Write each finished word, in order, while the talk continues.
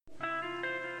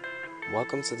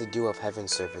Welcome to the Dew of Heaven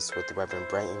service with Reverend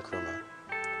Brighton Nkrumah.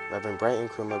 Reverend Brighton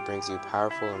Nkrumah brings you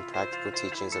powerful and practical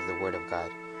teachings of the Word of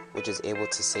God, which is able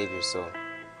to save your soul.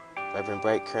 Reverend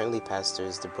Bright currently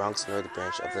pastors the Bronx North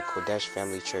Branch of the Kodesh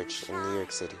Family Church in New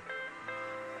York City,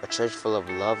 a church full of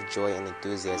love, joy, and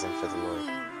enthusiasm for the Lord.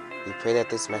 We pray that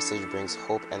this message brings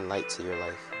hope and light to your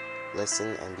life.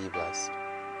 Listen and be blessed.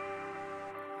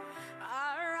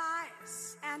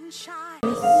 Arise and shine.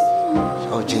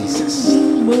 Oh Jesus,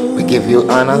 we give you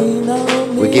honor,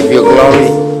 we give you glory.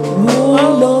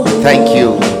 Thank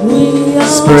you,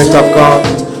 Spirit of God.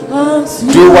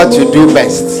 Do what you do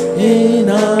best in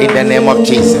the name of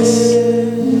Jesus.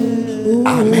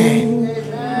 Amen.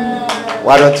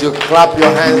 Why don't you clap your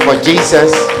hands for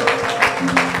Jesus,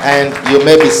 and you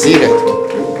may be seated.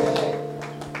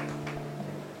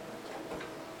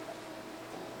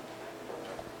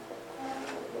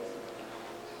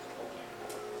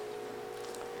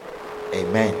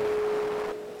 Amen.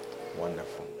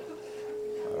 Wonderful.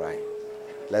 All right.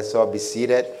 Let's all be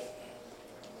seated.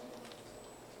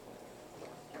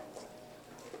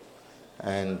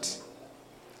 And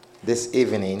this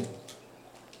evening,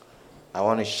 I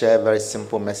want to share a very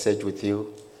simple message with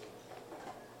you.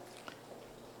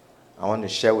 I want to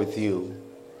share with you,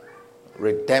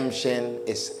 redemption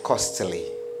is costly.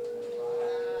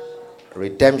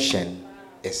 Redemption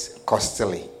is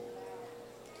costly.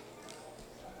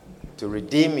 To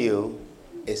redeem you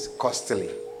is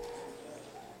costly.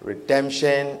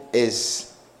 Redemption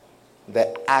is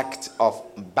the act of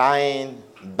buying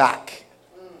back.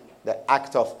 The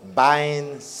act of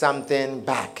buying something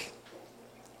back.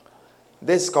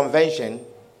 This convention,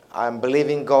 I'm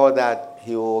believing God that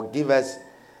He will give us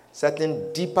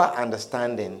certain deeper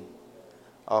understanding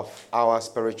of our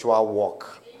spiritual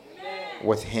walk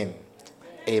with Him.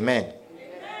 Amen.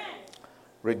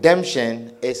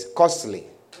 Redemption is costly.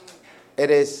 It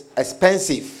is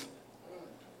expensive.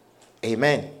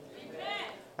 Amen.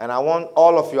 And I want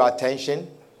all of your attention.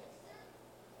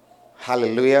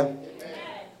 Hallelujah.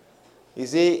 You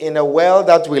see, in the world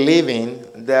that we live in,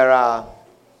 there are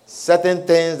certain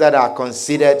things that are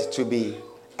considered to be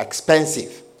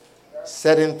expensive.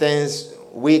 Certain things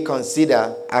we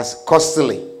consider as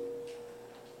costly.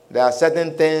 There are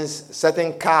certain things,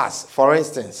 certain cars, for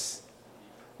instance,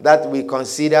 that we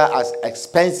consider as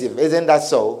expensive. Isn't that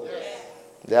so? Yes.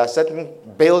 There are certain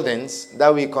buildings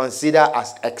that we consider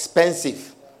as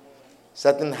expensive.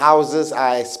 Certain houses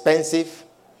are expensive.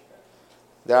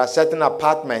 There are certain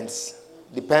apartments,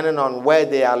 depending on where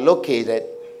they are located,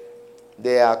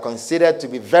 they are considered to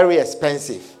be very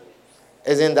expensive.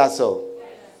 Isn't that so?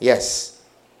 Yes.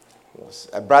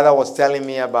 A brother was telling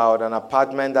me about an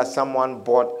apartment that someone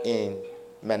bought in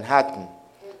Manhattan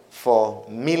for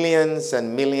millions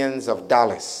and millions of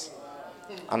dollars.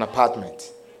 An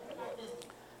apartment.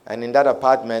 And in that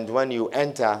apartment, when you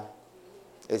enter,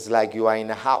 it's like you are in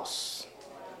a house,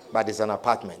 but it's an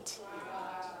apartment.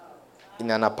 In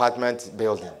an apartment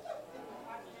building.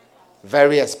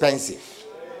 Very expensive.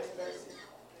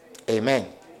 Amen.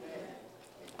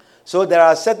 So there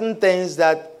are certain things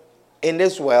that in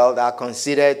this world are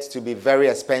considered to be very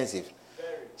expensive.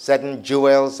 Certain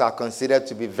jewels are considered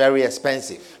to be very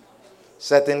expensive.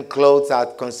 Certain clothes are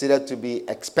considered to be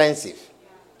expensive.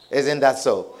 Isn't that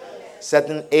so?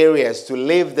 Certain areas to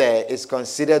live there is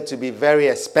considered to be very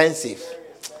expensive.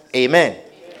 Amen.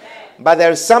 But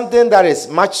there is something that is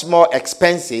much more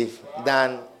expensive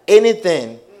than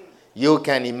anything you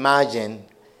can imagine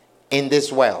in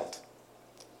this world.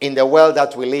 In the world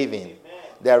that we live in.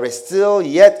 There is still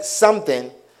yet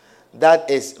something that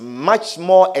is much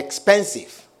more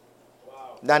expensive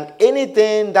than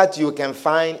anything that you can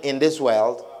find in this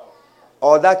world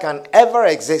or that can ever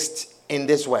exist in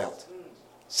this world.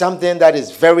 Something that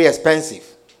is very expensive.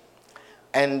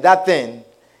 And that thing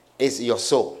is your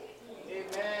soul.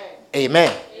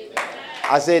 Amen.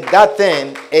 I said that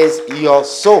thing is your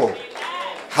soul.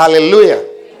 Hallelujah.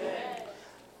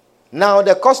 Now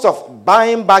the cost of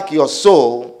buying back your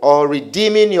soul or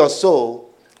redeeming your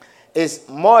soul is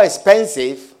more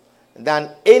expensive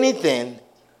than anything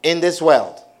in this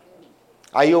world.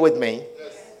 Are you with me?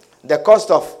 Yes. The cost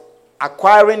of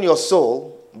acquiring your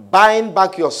soul, buying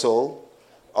back your soul,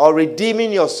 or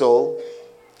redeeming your soul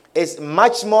is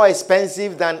much more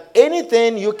expensive than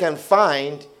anything you can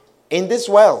find in this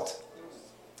world.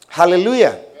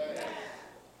 Hallelujah.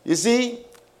 You see,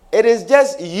 it is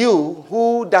just you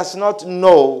who does not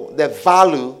know the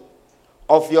value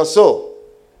of your soul.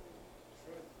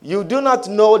 You do not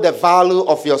know the value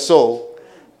of your soul,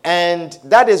 and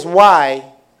that is why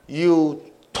you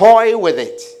toy with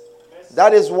it.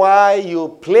 That is why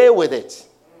you play with it.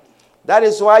 That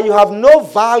is why you have no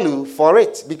value for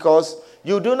it, because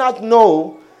you do not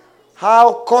know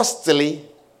how costly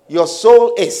your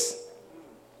soul is.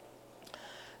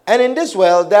 And in this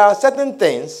world, there are certain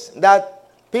things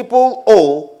that people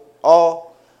owe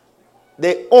or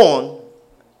they own.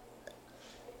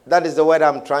 That is the word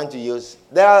I'm trying to use.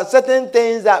 There are certain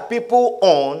things that people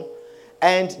own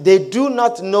and they do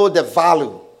not know the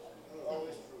value.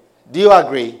 Do you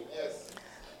agree? Yes.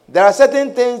 There are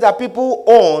certain things that people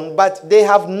own, but they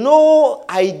have no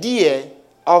idea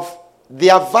of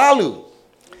their value.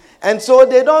 And so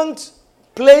they don't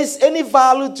place any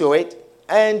value to it,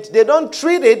 and they don't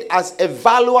treat it as a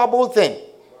valuable thing.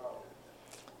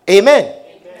 Amen.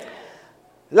 Amen.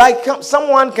 Like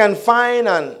someone can find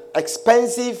an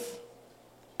expensive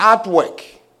artwork.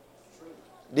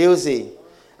 Do you see?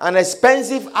 An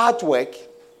expensive artwork,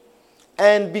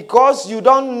 and because you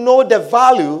don't know the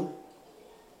value,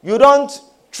 you don't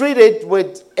treat it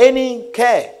with any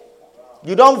care.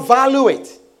 You don't value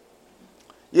it.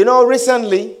 You know,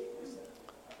 recently,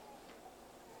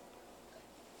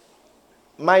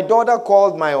 my daughter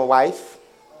called my wife,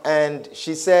 and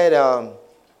she said,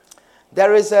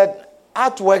 there is an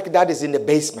artwork that is in the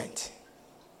basement,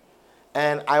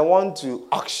 and I want to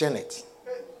auction it.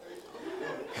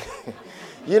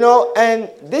 You know, and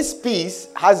this piece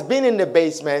has been in the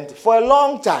basement for a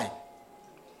long time,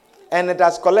 and it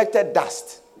has collected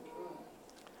dust.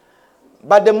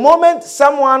 But the moment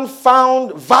someone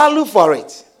found value for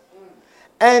it,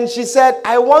 and she said,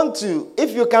 I want to, if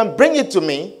you can bring it to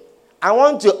me, I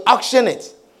want to auction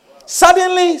it.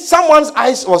 Suddenly, someone's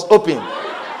eyes was open.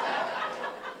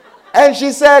 And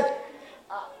she said,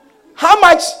 how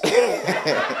much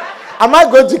am I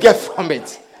going to get from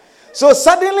it? So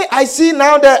suddenly, I see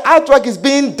now the artwork is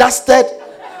being dusted.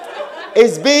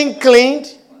 It's being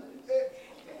cleaned.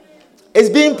 It's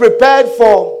being prepared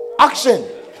for auction.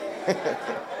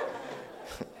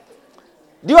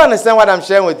 Do you understand what I'm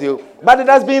sharing with you? But it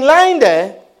has been lying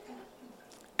there,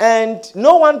 and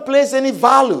no one placed any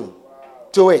value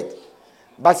to it.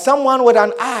 But someone with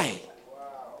an eye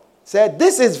said,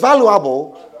 this is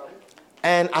valuable,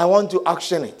 and I want to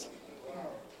auction it.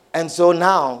 And so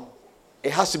now,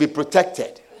 it has to be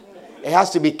protected. It has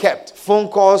to be kept. Phone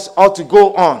calls ought to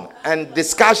go on, and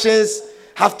discussions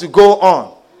have to go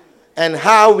on. And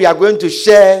how we are going to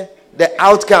share the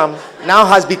outcome now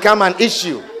has become an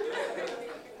issue.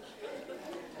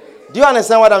 Do you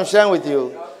understand what I'm sharing with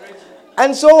you?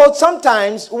 And so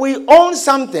sometimes we own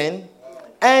something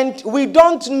and we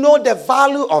don't know the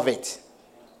value of it.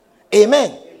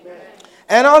 Amen.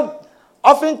 And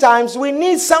oftentimes we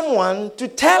need someone to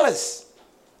tell us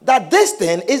that this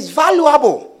thing is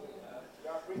valuable.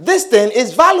 This thing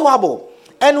is valuable.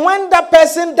 And when that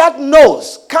person that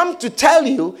knows comes to tell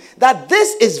you that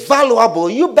this is valuable,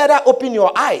 you better open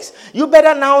your eyes. You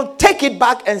better now take it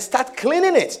back and start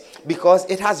cleaning it, because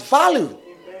it has value.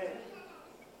 Amen.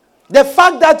 The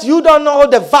fact that you don't know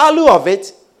the value of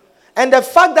it, and the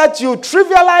fact that you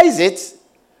trivialize it,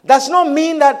 does not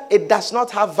mean that it does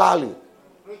not have value.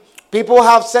 People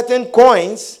have certain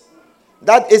coins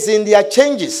that is in their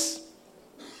changes.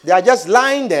 They are just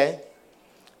lying there,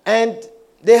 and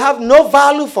they have no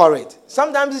value for it.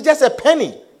 Sometimes it's just a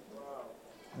penny.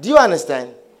 Do you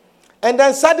understand? And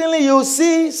then suddenly you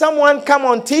see someone come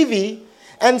on TV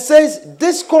and says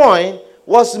this coin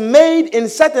was made in a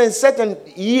certain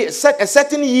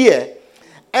year,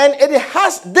 and it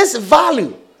has this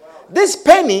value. This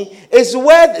penny is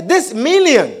worth this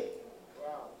million.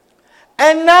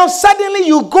 And now suddenly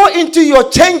you go into your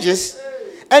changes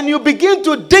and you begin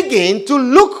to dig in to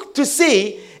look to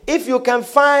see if you can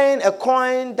find a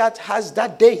coin that has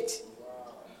that date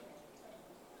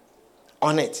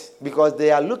on it. Because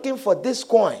they are looking for this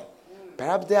coin.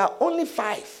 Perhaps there are only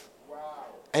 5.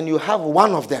 And you have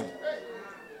one of them.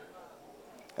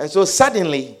 And so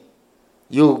suddenly,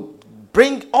 you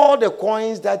bring all the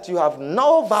coins that you have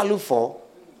no value for,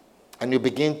 and you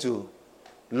begin to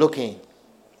look in.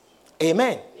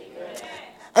 Amen.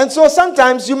 And so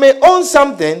sometimes you may own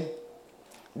something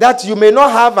that you may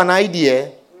not have an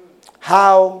idea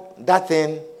how that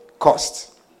thing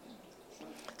costs.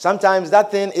 Sometimes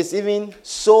that thing is even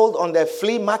sold on the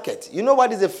flea market. You know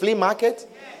what is a flea market?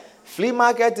 Flea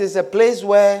market is a place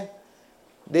where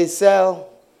they sell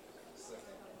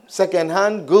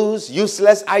second-hand goods,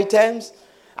 useless items,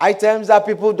 items that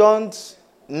people don't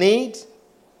need,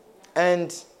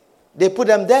 and they put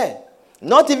them there.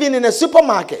 Not even in a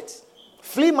supermarket.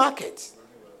 Flea market.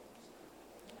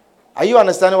 Are you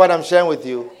understanding what I'm sharing with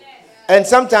you? And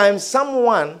sometimes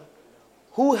someone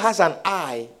who has an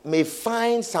eye may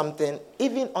find something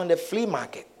even on the flea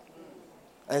market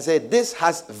and say, this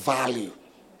has value.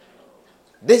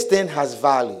 This thing has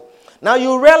value. Now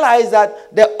you realize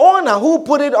that the owner who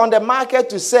put it on the market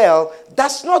to sell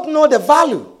does not know the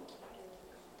value.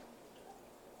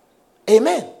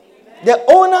 Amen. The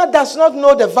owner does not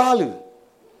know the value.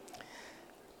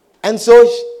 And so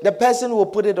the person will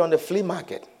put it on the flea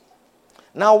market.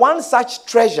 Now one such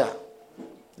treasure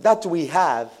that we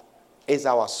have is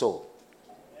our soul.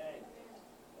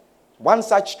 One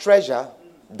such treasure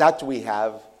that we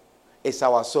have is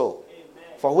our soul,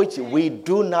 for which we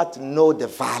do not know the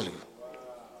value.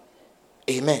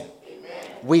 Amen.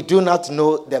 We do not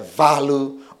know the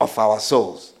value of our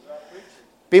souls.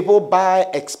 People buy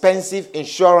expensive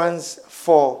insurance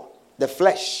for the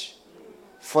flesh,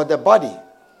 for the body,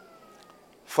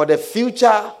 for the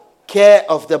future care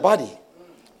of the body.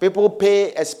 People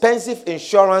pay expensive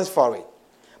insurance for it.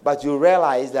 But you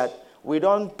realize that we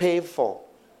don't pay for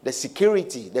the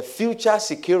security, the future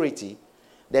security,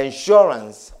 the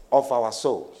insurance of our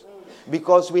souls.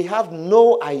 Because we have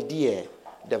no idea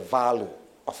the value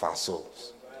of our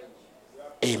souls.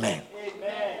 Amen.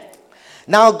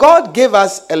 Now God gave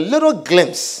us a little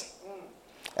glimpse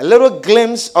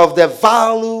of the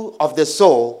value of the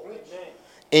soul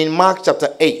in Mark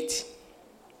chapter 8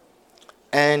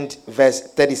 and verse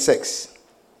 36.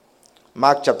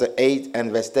 Mark chapter 8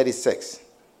 and verse 36.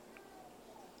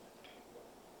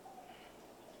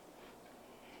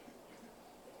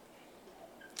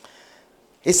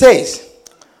 He says,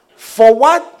 "For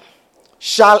what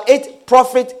shall it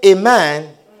profit a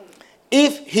man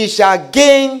if he shall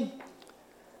gain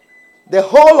the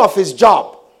whole of his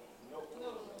job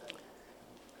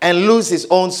and lose his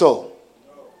own soul?"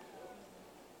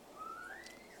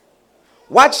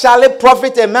 What shall it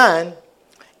profit a man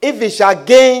if he shall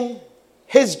gain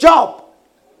his job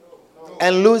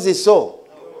and lose his soul?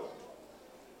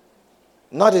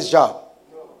 Not his job.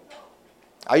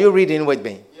 Are you reading with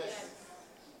me?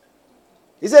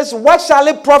 He says, what shall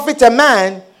it profit a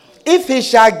man if he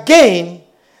shall gain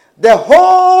the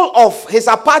whole of his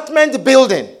apartment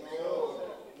building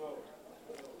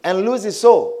and lose his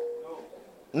soul?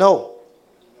 No.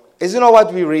 Isn't that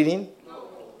what we're reading?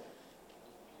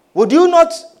 Would you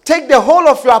not take the whole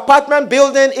of your apartment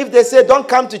building if they say don't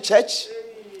come to church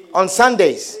on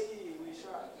Sundays?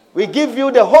 We give you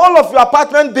the whole of your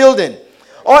apartment building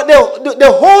or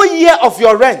the whole year of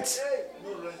your rent.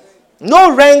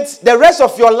 No rent the rest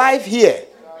of your life here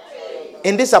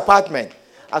in this apartment,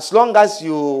 as long as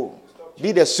you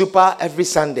be the super every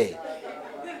Sunday.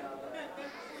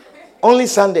 Only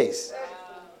Sundays.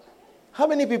 How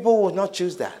many people would not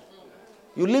choose that?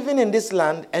 You're living in this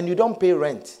land and you don't pay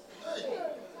rent.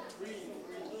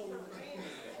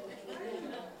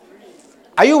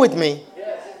 Are you with me?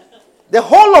 The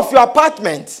whole of your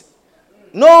apartment,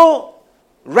 no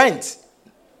rent.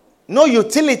 No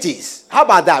utilities. How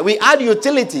about that? We add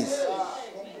utilities.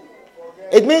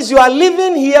 It means you are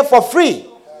living here for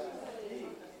free.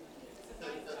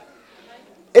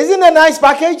 Isn't it a nice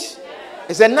package?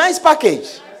 It's a nice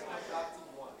package.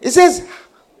 It says,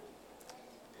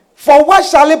 "For what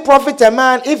shall it profit a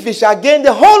man if he shall gain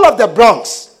the whole of the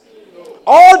Bronx?"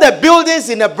 All the buildings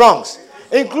in the Bronx,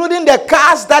 including the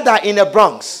cars that are in the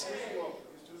Bronx.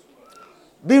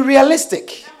 Be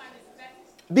realistic.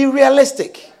 Be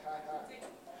realistic.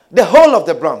 The whole of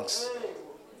the Bronx.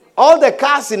 All the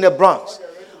cars in the Bronx.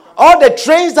 All the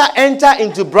trains that enter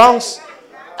into Bronx.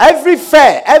 Every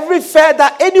fare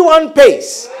that anyone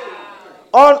pays.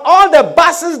 On all the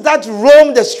buses that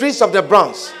roam the streets of the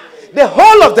Bronx. The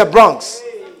whole of the Bronx.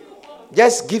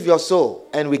 Just give your soul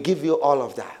and we give you all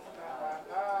of that.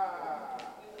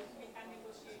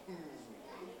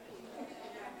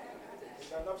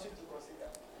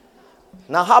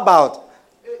 Now how about,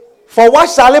 "For what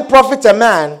shall it profit a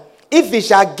man if he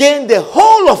shall gain the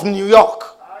whole of New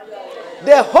York?"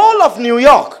 The whole of New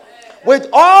York with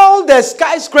all the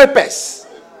skyscrapers.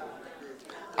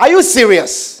 Are you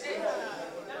serious?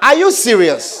 Are you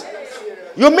serious?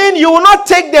 You mean you will not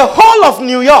take the whole of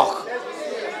New York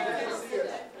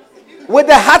with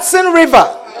the Hudson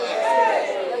River?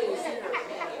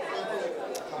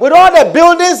 With all the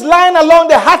buildings lying along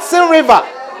the Hudson River.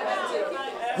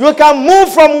 You can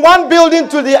move from one building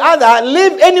to the other,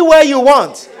 live anywhere you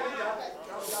want,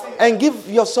 and give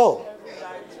your soul.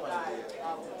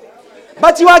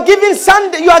 But you are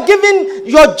giving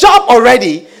your job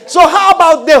already. So how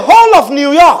about the whole of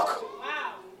New York?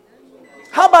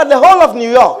 How about the whole of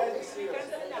New York?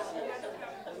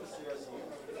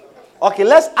 Okay,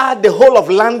 let's add the whole of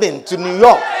London to New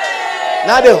York.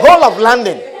 Now the whole of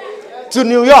London to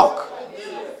New York.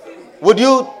 Would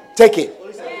you take it?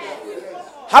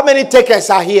 How many takers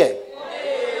are here?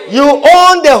 You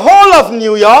own the whole of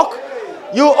New York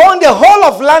You own the whole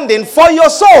of London for your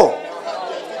soul.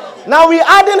 Now we're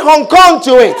adding Hong Kong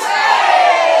to it.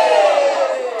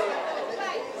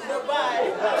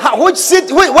 Which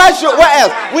city? Where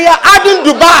else? We are adding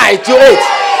Dubai to it.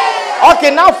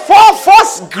 Okay, now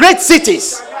four great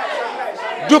cities.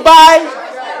 Dubai,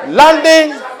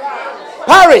 London,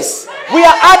 Paris. We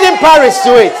are adding Paris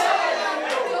to it.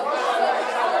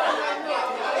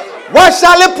 What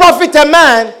shall it profit a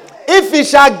man if he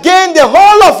shall gain the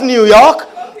whole of New York,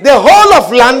 the whole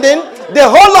of London, the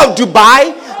whole of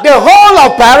Dubai, the whole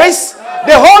of Paris,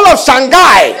 the whole of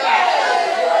Shanghai,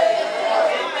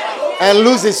 and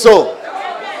lose his soul?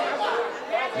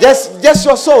 Just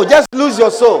your soul. Just lose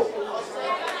your soul.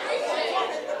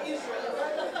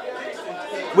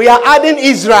 We are adding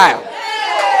Israel.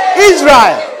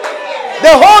 Israel.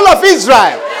 The whole of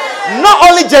Israel. Not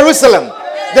only Jerusalem.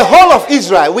 The whole of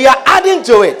Israel. We are adding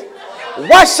to it.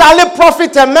 What shall it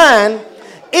profit a man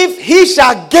if he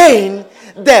shall gain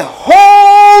the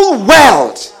whole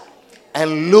world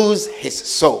and lose his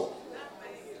soul?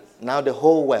 Now the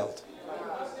whole world.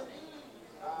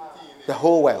 The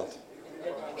whole world.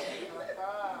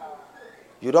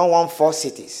 You don't want 4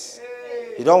 cities.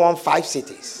 You don't want 5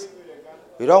 cities.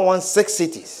 You don't want 6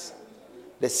 cities.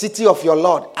 The city of your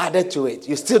Lord added to it.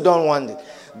 You still don't want it.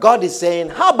 God is saying,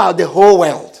 how about the whole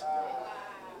world?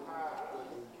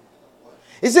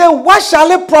 He said, what shall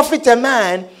it profit a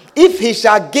man if he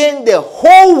shall gain the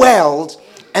whole world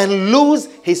and lose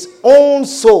his own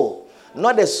soul?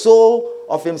 Not the soul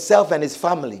of himself and his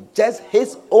family. Just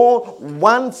his own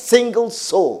one single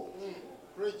soul.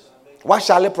 What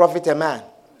shall it profit a man?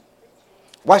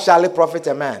 What shall it profit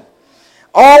a man?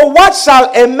 Or what shall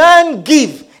a man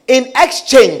give in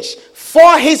exchange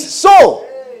for his soul?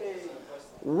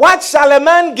 What shall a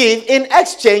man give in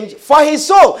exchange for his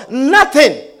soul?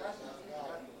 Nothing.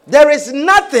 There is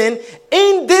nothing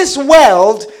in this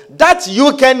world that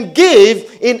you can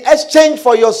give in exchange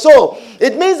for your soul.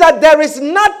 It means that there is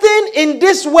nothing in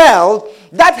this world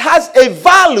that has a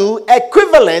value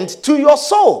equivalent to your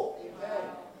soul.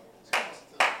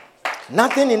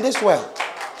 Nothing in this world.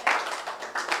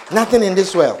 Nothing in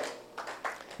this world.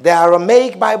 The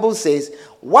Aramaic Bible says,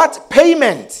 what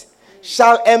payment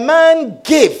shall a man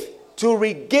give to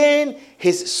regain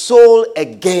his soul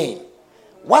again?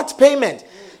 What payment?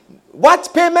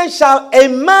 What payment shall a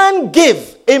man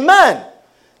give? A man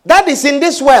that is in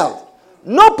this world.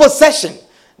 No possession.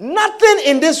 Nothing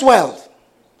in this world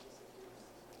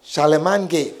shall a man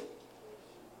give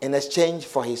in exchange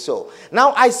for his soul.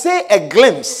 Now I say a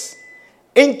glimpse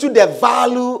into the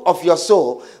value of your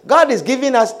soul. God is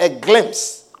giving us a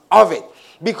glimpse of it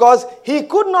because he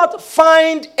could not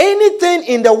find anything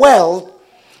in the world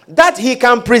that he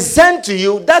can present to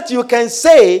you that you can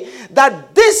say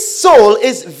that this soul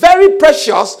is very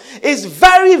precious, is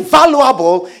very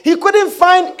valuable. He couldn't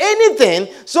find anything,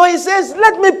 so he says,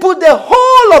 let me put the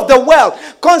whole of the world.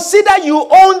 Consider you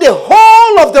own the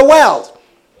whole of the world.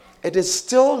 It is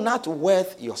still not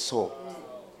worth your soul.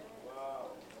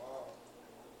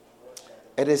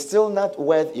 It is still not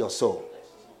worth your soul.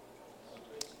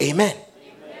 Amen.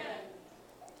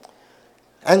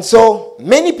 And so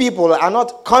many people are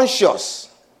not conscious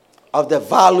of the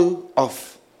value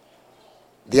of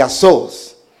their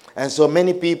souls. And so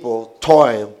many people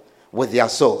toil with their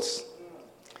souls.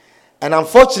 And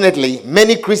unfortunately,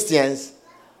 many Christians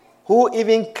who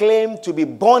even claim to be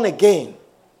born again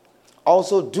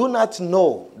also do not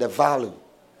know the value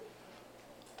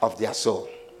of their soul.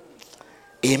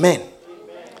 Amen.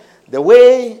 The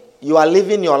way you are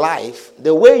living your life,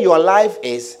 the way your life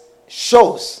is,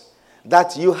 shows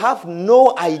that you have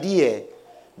no idea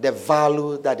the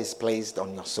value that is placed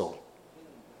on your soul.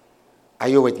 Are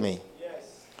you with me?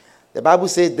 Yes. The Bible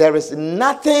says there is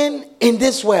nothing in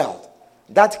this world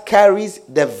that carries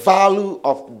the value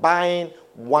of buying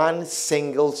one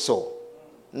single soul.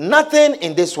 Nothing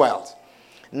in this world.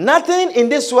 Nothing in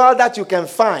this world that you can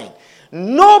find.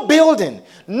 No building,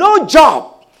 no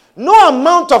job, no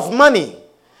amount of money,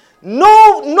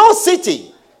 no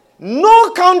city,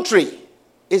 no country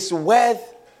is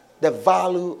worth the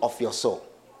value of your soul.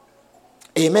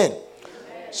 Amen.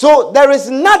 So there is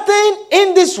nothing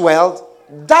in this world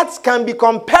that can be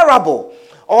comparable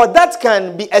or that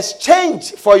can be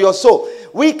exchanged for your soul.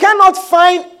 We cannot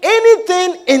find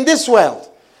anything in this world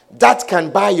that can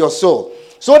buy your soul.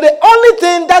 So the only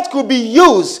thing that could be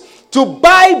used to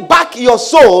buy back your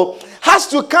soul has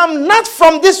to come not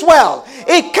from this world.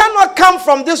 It cannot come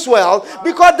from this world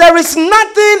because there is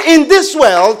nothing in this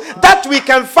world that we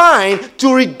can find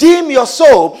to redeem your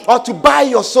soul or to buy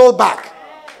your soul back.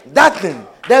 Nothing.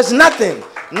 There's nothing.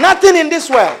 Nothing in this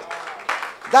world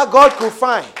that God could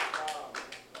find.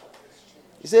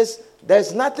 He says,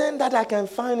 there's nothing that I can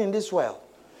find in this world.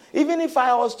 Even if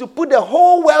I was to put the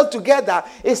whole world together,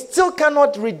 it still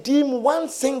cannot redeem one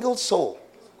single soul.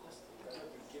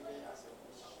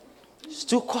 It's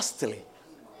too costly,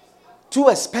 too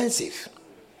expensive.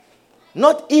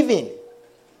 Not even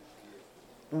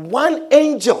one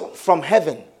angel from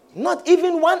heaven, not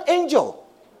even one angel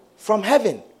from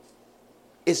heaven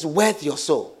is worth your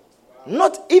soul.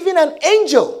 Not even an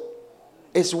angel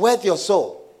is worth your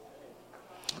soul.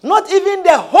 Not even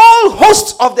the whole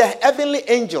host of the heavenly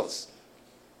angels.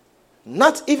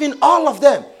 Not even all of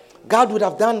them. God would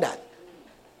have done that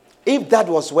if that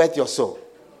was worth your soul.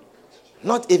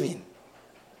 Not even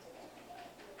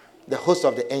the host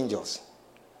of the angels.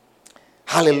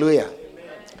 Hallelujah. Amen.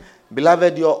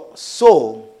 Beloved, your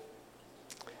soul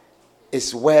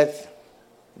is worth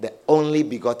the only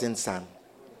begotten Son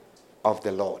of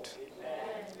the Lord.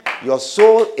 Amen. Your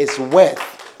soul is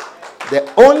worth the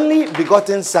only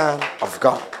begotten Son of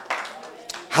God.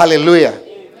 Hallelujah.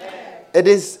 Amen. It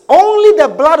is only the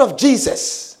blood of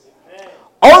Jesus. Amen.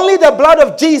 Only the blood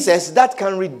of Jesus that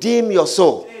can redeem your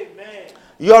soul. Amen.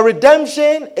 Your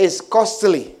redemption is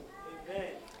costly. Amen.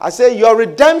 I say your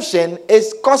redemption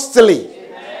is costly.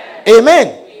 Amen. Amen.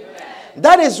 Amen.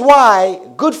 That is why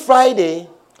Good Friday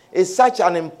is such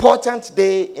an important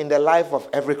day in the life of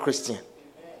every Christian.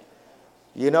 Amen.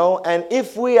 You know, and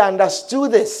if we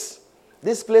understood this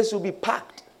place will be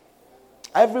packed.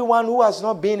 Everyone who has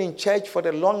not been in church for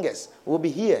the longest will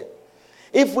be here.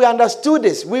 If we understood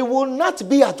this, we will not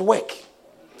be at work.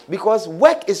 Because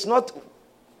work is not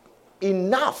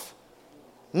enough.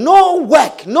 No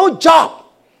work, no job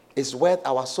is worth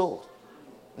our soul.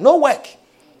 No work,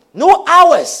 no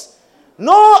hours,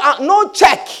 no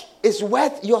check is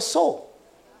worth your soul.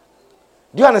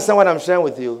 Do you understand what I'm sharing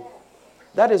with you?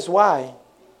 That is why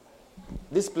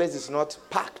this place is not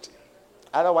packed.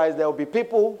 Otherwise, there will be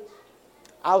people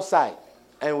outside,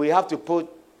 and we have to put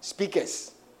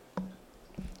speakers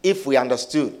if we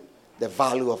understood the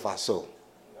value of our soul.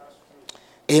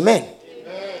 Amen.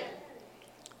 Amen.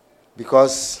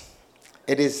 Because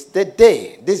it is this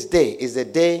day is the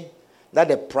day that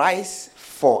the price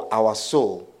for our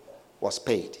soul was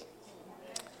paid.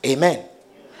 Amen.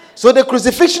 So the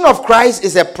crucifixion of Christ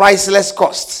is a priceless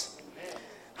cost.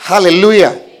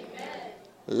 Hallelujah.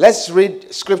 Let's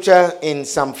read scripture in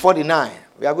Psalm 49.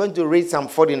 We are going to read Psalm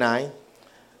 49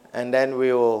 and then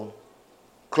we will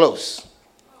close.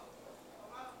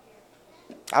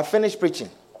 I've finished preaching.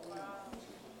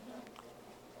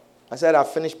 I said I've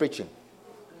finished preaching.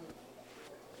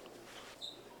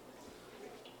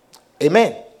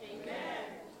 Amen. Amen.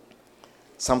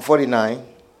 Psalm 49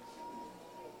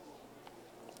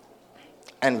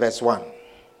 and verse 1.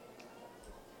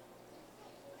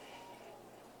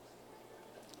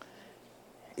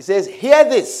 It says, hear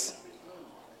this,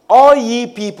 all ye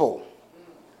people.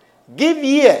 Give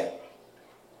ear,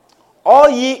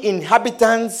 all ye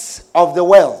inhabitants of the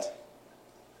world.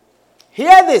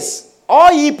 Hear this,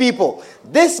 all ye people.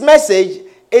 This message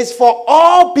is for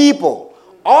all people.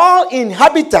 All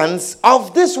inhabitants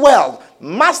of this world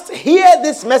must hear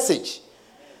this message.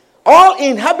 All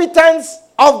inhabitants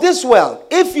of this world.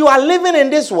 If you are living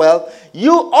in this world,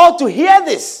 you ought to hear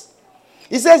this.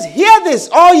 He says, hear this,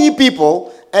 all ye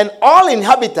people, and all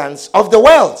inhabitants of the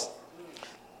world.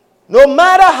 No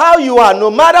matter how you are,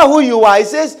 no matter who you are, he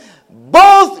says,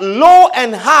 both low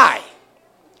and high,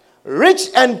 rich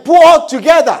and poor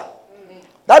together.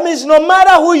 That means no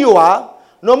matter who you are,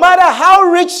 no matter how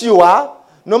rich you are,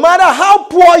 no matter how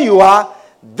poor you are,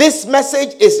 this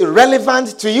message is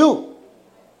relevant to you.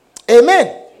 Amen.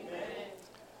 Amen.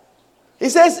 He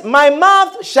says, my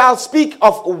mouth shall speak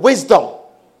of wisdom,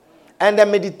 and the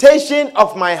meditation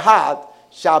of my heart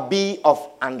shall be of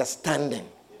understanding.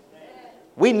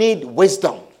 We need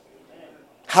wisdom.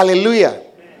 Hallelujah.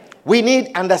 We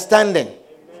need understanding.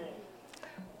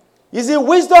 You see,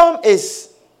 wisdom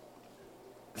is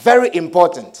very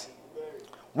important.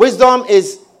 Wisdom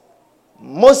is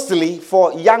mostly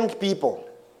for young people,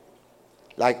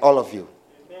 like all of you.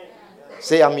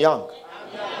 Say, I'm young.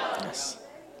 Yes.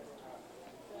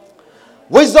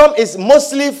 Wisdom is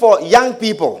mostly for young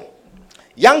people.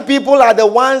 Young people are the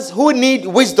ones who need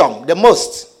wisdom the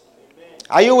most.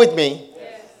 Are you with me?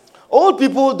 Yes. Old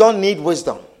people don't need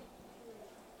wisdom.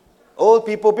 Old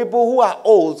people who are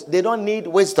old, they don't need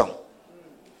wisdom.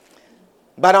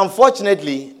 But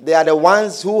unfortunately, they are the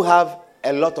ones who have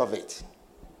a lot of it.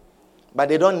 But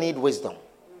they don't need wisdom.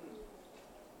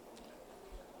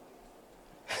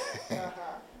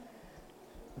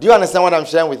 Do you understand what I'm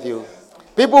sharing with you?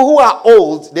 People who are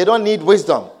old, they don't need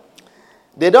wisdom.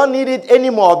 They don't need it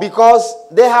anymore because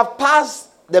they have passed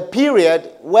the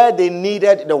period where they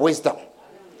needed the wisdom.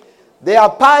 They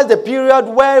are past the period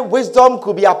where wisdom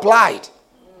could be applied.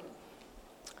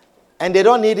 And they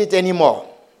don't need it anymore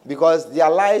because their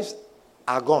lives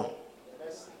are gone.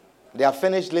 They are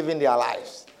finished living their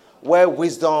lives where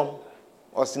wisdom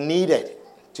was needed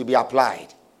to be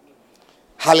applied.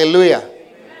 Hallelujah. Amen.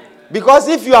 Because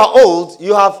if you are old,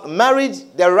 you have married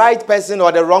the right person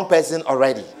or the wrong person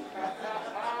already.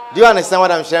 Do you understand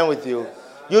what I'm sharing with you?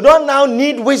 You don't now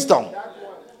need wisdom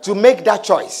to make that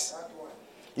choice.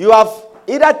 You have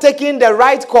either taken the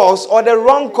right course or the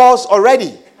wrong course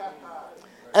already.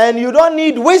 And you don't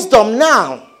need wisdom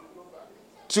now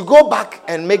to go back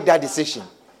and make that decision.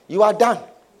 You are done.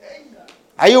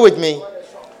 Are you with me?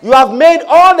 You have made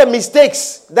all the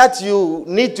mistakes that you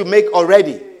need to make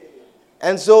already.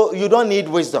 And so you don't need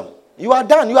wisdom. You are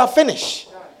done. You are finished.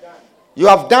 You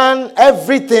have done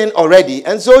everything already.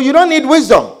 And so you don't need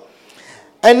wisdom.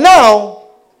 And now,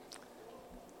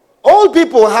 old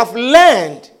people have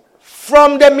learned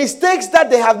from the mistakes that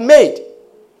they have made.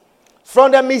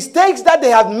 From the mistakes that they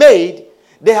have made,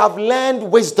 they have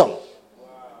learned wisdom.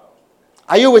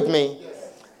 Are you with me?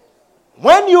 Yes.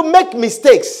 When you make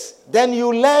mistakes, then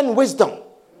you learn wisdom.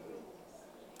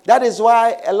 That is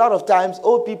why a lot of times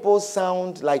old people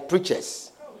sound like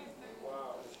preachers.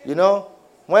 You know,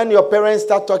 when your parents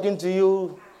start talking to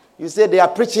you, you say they are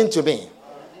preaching to me.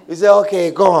 You say,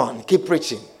 okay, go on, keep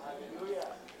preaching.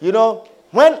 You know,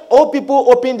 when old people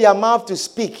open their mouth to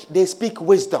speak, they speak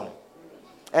wisdom.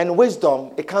 And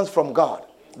wisdom, it comes from God.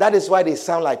 That is why they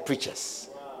sound like preachers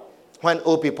when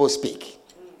old people speak.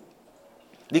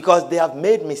 Because they have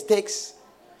made mistakes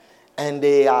and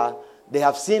they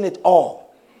have seen it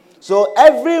all. So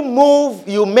every move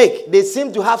you make, they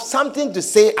seem to have something to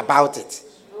say about it.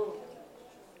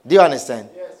 Do you understand?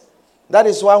 Yes. That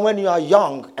is why when you are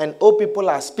young and old people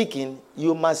are speaking,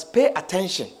 you must pay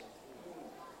attention.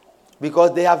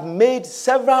 Because they have made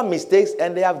several mistakes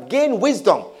and they have gained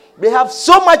wisdom. They have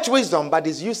so much wisdom, but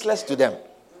it's useless to them.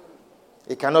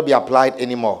 It cannot be applied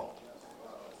anymore.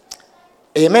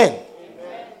 Amen.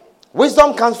 Amen.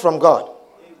 Wisdom comes from God.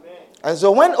 Amen. And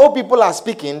so when old people are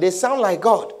speaking, they sound like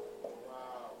God.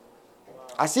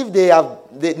 As if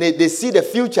they see the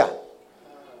future.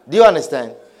 Do you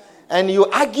understand? And you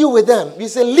argue with them. You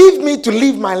say, leave me to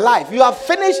live my life. You have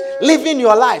finished living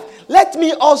your life. Let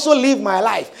me also live my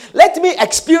life. Let me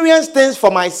experience things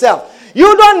for myself.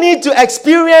 You don't need to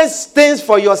experience things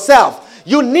for yourself.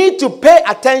 You need to pay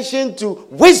attention to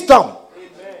wisdom.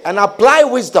 Amen. And apply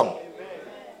wisdom.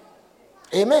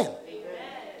 Amen. Amen.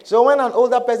 So when an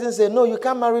older person says, no, you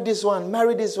can't marry this one,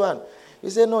 marry this one. You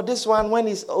say, no, this one, when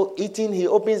he's eating, he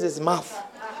opens his mouth.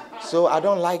 So I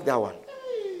don't like that one.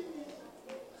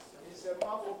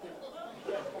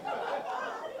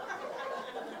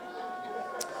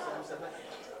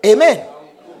 Amen.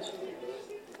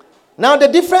 Now, the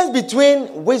difference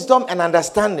between wisdom and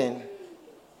understanding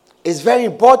is very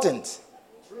important.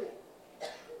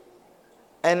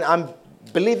 And I'm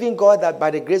believing God that by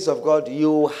the grace of God,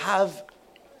 you will have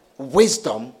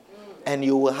wisdom and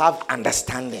you will have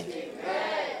understanding.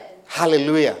 Amen.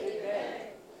 Hallelujah. Amen.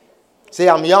 Say,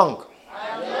 I'm young.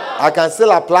 I can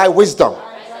still apply wisdom.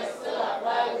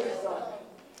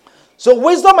 So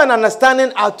wisdom and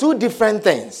understanding are two different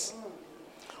things.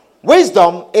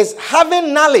 Wisdom is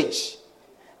having knowledge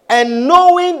and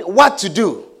knowing what to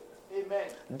do. Amen.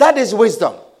 That is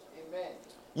wisdom. Amen.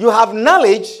 You have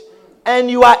knowledge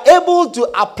and you are able to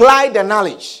apply the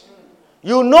knowledge.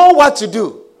 You know what to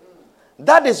do.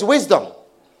 That is wisdom.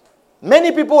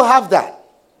 Many people have that.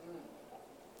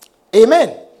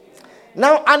 Amen.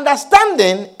 Now,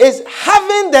 understanding is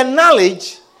having the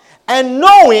knowledge and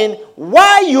knowing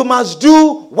why you must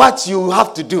do what you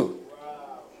have to do.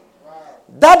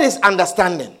 That is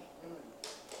understanding.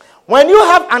 When you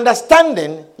have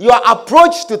understanding, your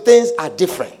approach to things are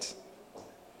different.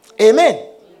 Amen.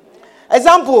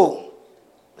 Example,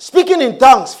 speaking in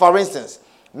tongues, for instance.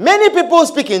 Many people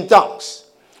speak in tongues.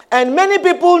 And many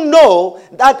people know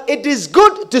that it is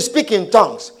good to speak in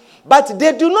tongues. But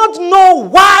they do not know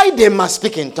why they must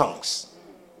speak in tongues.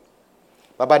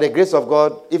 But by the grace of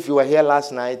God, if you were here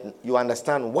last night, you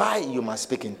understand why you must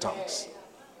speak in tongues.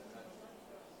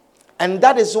 And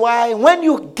that is why when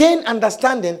you gain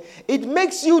understanding, it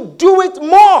makes you do it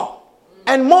more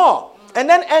and more. And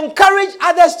then encourage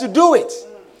others to do it.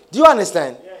 Do you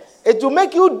understand? Yes. It will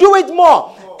make you do it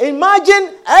more.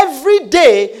 Imagine every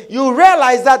day you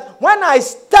realize that when I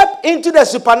step into the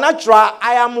supernatural,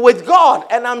 I am with God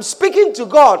and I'm speaking to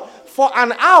God for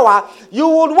an hour. You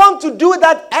would want to do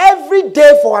that every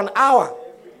day for an hour.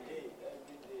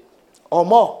 Or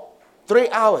more. 3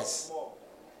 hours.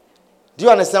 Do Do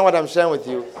you understand what I'm sharing with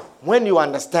you? When you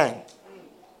understand.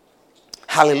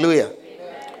 Hallelujah.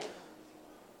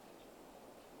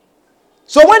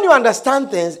 So when you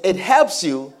understand things, it helps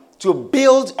you to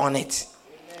build on it.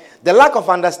 The lack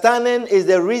of understanding is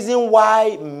the reason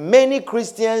why many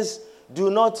Christians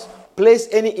do not place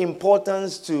any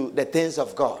importance to the things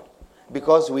of God,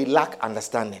 because we lack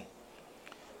understanding.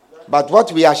 But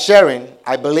what we are sharing,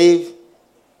 I believe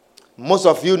most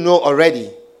of you know already,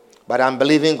 but I'm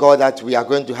believing God that we are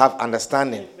going to have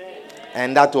understanding,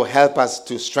 and that will help us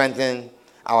to strengthen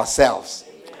ourselves.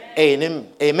 Amen.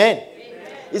 Amen.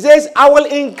 He says, I will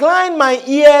incline my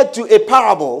ear to a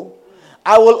parable.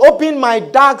 I will open my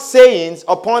dark sayings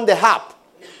upon the harp.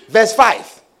 Verse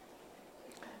 5.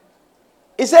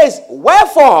 It says,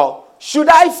 wherefore should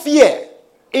I fear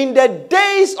in the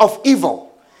days of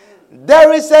evil?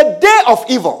 There is a day of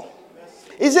evil.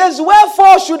 It says,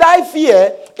 wherefore should I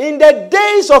fear in the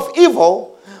days of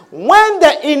evil, when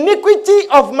the iniquity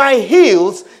of my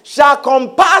heels shall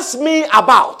compass me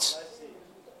about?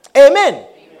 Amen.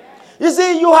 You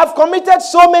see, you have committed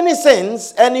so many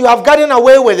sins and you have gotten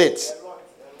away with it.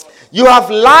 You have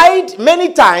lied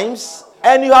many times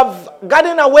and you have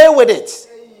gotten away with it.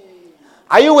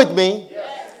 Are you with me?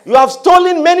 Yes. You have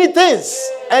stolen many things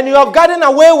and you have gotten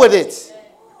away with it.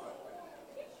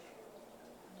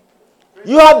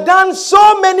 You have done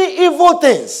so many evil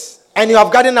things and you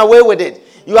have gotten away with it.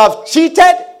 You have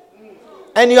cheated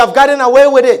and you have gotten away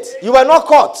with it. You were not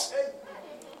caught.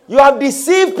 You have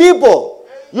deceived people.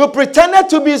 You pretended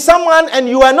to be someone and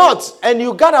you were not, and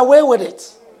you got away with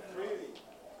it.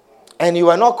 And you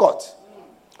were not caught.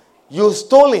 You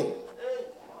stolen.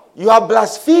 You have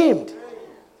blasphemed.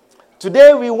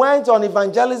 Today we went on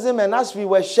evangelism, and as we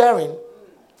were sharing,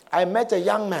 I met a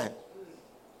young man.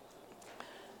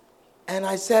 And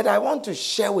I said, I want to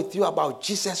share with you about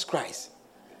Jesus Christ.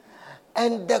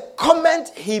 And the comment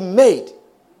he made,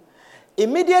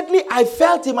 immediately I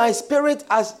felt in my spirit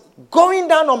as going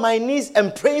down on my knees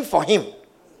and praying for him,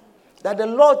 that the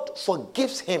Lord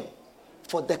forgives him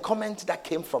for the comment that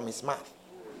came from his mouth.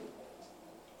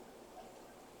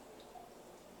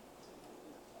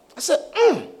 I said,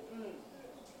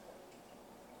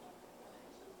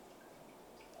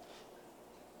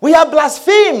 We have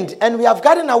blasphemed and we have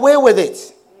gotten away with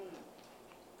it.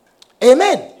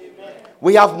 Amen. Amen.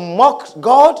 We have mocked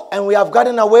God and we have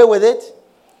gotten away with it.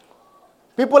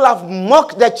 People have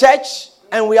mocked the church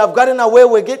and we have gotten away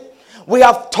with it. We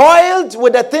have toiled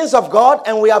with the things of God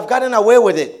and we have gotten away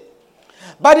with it.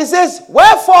 But he says,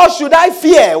 wherefore should I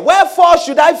fear? Wherefore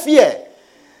should I fear?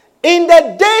 In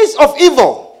the days of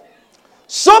evil,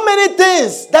 so many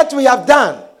things that we have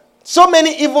done, so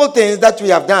many evil things that we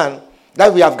have done,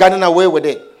 that we have gotten away with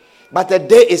it. But a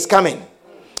day is coming.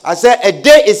 I said, a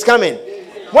day is coming.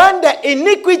 When the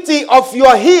iniquity of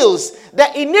your heels,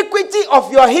 the iniquity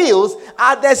of your heels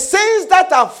are the sins that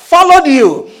have followed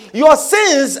you. Your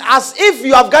sins, as if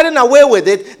you have gotten away with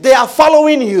it, they are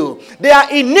following you. They are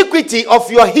iniquity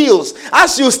of your heels.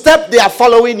 As you step, they are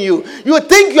following you. You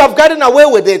think you have gotten away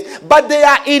with it, but they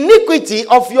are iniquity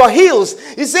of your heels.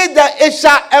 He said that it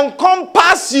shall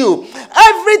encompass you.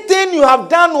 Everything you have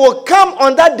done will come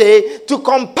on that day to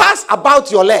compass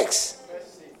about your legs.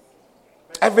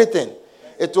 Everything.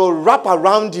 It will wrap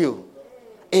around you.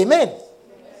 Amen.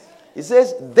 He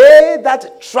says, they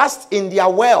that trust in their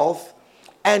wealth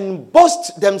and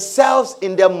boast themselves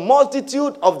in the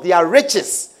multitude of their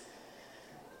riches.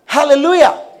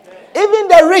 Hallelujah. Even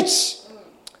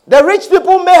the rich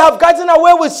people may have gotten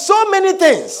away with so many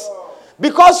things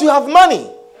because you have money.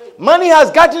 Money has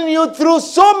gotten you through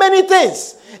so many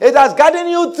things. It has gotten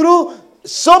you through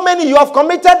so many. You have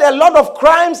committed a lot of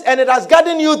crimes and it has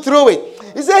gotten you through it.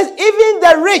 He says, even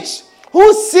the rich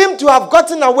who seem to have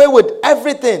gotten away with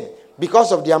everything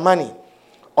because of their money,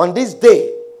 on this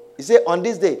day, he said, on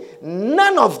this day,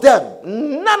 none of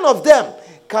them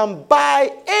can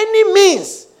by any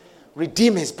means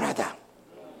redeem his brother.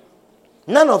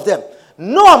 None of them.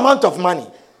 No amount of money.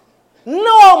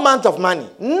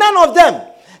 None of them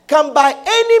can by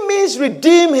any means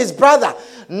redeem his brother,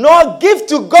 nor give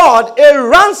to God a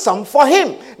ransom for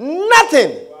him.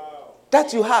 Nothing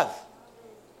that you have.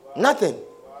 Nothing.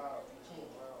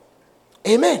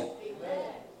 Amen.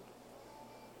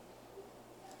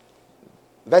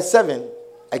 Verse 7,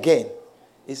 again,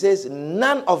 it says,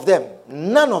 none of them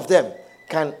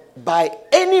can by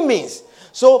any means.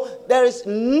 So there is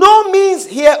no means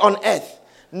here on earth.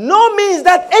 No means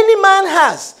that any man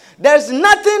has. There's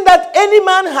nothing that any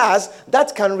man has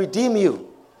that can redeem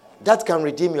you. That can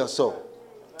redeem your soul.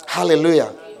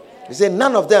 Hallelujah. He said,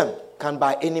 none of them can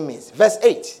by any means. Verse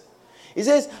 8. He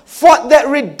says, for the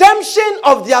redemption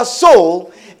of their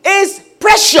soul is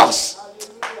precious.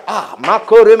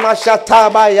 Makore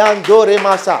mashataba yandore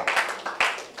masa.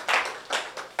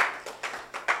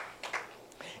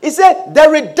 He said, the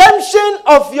redemption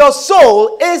of your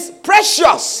soul is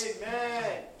precious.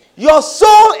 Amen. Your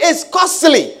soul is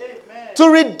costly. Amen. To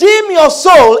redeem your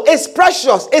soul is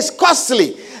precious, is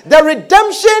costly. The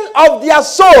redemption of their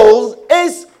souls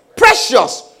is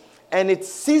precious. And it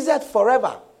ceaseth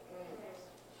forever.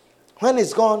 When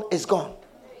it's gone, it's gone.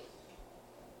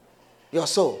 Your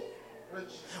soul.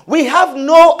 We have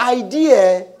no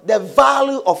idea the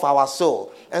value of our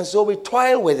soul. And so we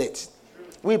toil with it.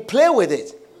 We play with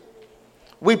it.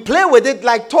 We play with it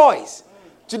like toys.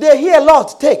 Today, here, Lord,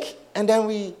 take. And then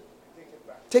we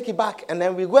take it back. And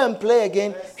then we go and play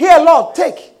again. Here, Lord,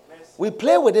 take. We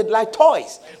play with it like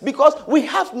toys. Because we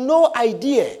have no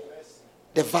idea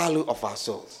the value of our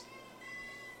souls.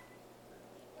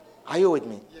 Are you with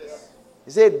me? Yes.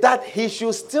 He said that he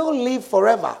should still live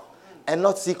forever and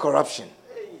not see corruption.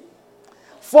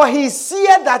 For he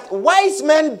seeth that wise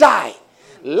men die.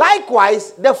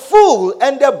 Likewise, the fool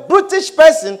and the brutish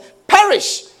person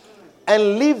perish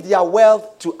and leave their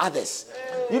wealth to others.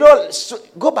 You know,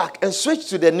 go back and switch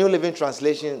to the New Living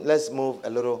Translation. Let's move a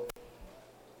little.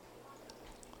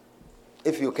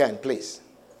 If you can, please.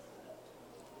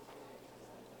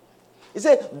 He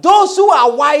said, those who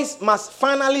are wise must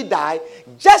finally die,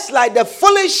 just like the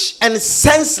foolish and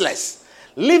senseless,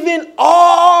 leaving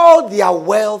all their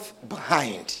wealth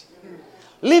behind.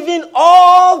 Leaving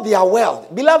all their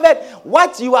wealth. Beloved,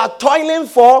 what you are toiling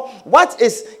for, what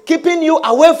is keeping you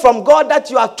away from God that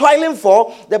you are toiling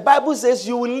for, the Bible says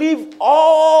you will leave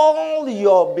all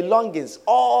your belongings,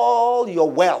 all your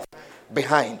wealth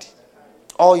behind.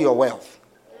 All your wealth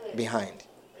behind.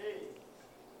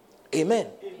 Amen.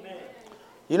 Amen.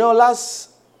 You know,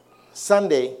 last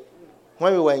Sunday,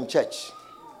 when we were in church,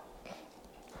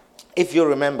 if you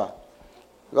remember,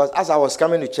 because as I was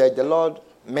coming to church, the Lord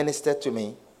ministered to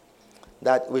me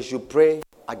that we should pray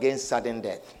against sudden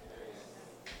death.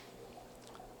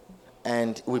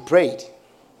 And we prayed,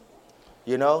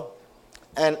 you know.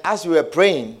 And as we were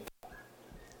praying,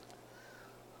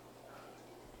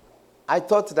 I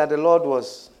thought that the Lord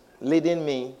was leading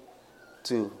me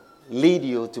to lead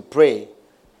you to pray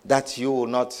that you will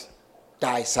not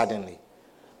die suddenly.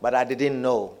 But I didn't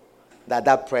know that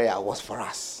that prayer was for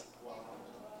us.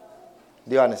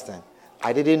 Do you understand?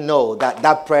 I didn't know that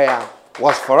that prayer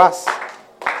was for us.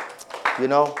 You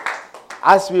know,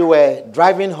 as we were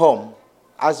driving home,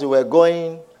 as we were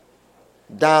going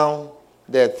down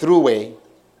the throughway,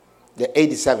 the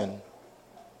 87,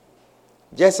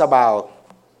 just about,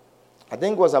 I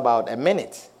think it was about a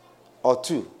minute or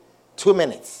 2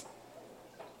 minutes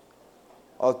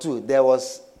or 2, there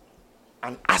was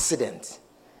an accident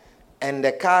and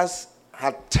the cars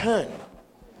had turned.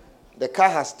 The car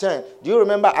has turned. Do you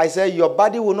remember I said your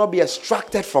body will not be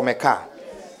extracted from a car?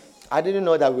 Yes. I didn't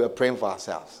know that we were praying for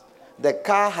ourselves. The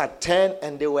car had turned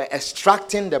and they were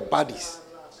extracting the bodies.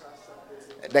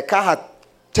 The car had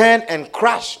turned and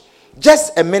crashed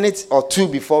just a minute or 2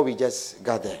 before we just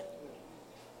got there.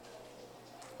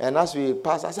 And as we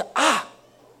passed, I said, that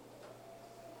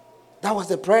was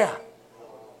the prayer.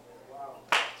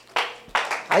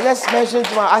 I just mentioned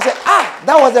to I said,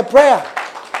 that was the prayer.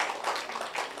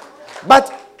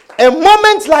 But a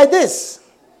moment like this,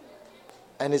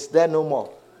 and it's there no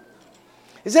more.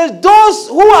 It says, those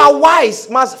who are wise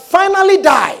must finally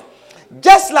die,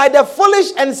 just like the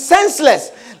foolish and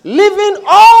senseless, leaving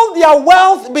all their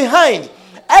wealth behind.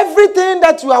 Everything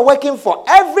that you are working for,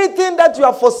 everything that you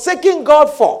are forsaking God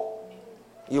for,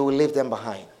 you will leave them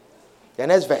behind. The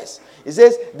next verse, it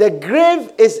says, the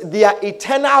grave is their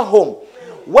eternal home,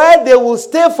 where they will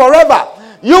stay forever.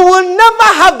 You will never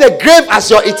have the grave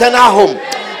as your eternal home.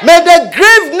 May the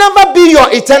grave never be your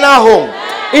eternal home.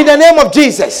 In the name of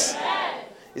Jesus.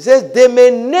 It says they may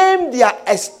name their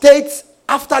estates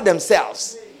after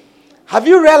themselves. Have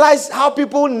you realized how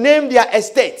people name their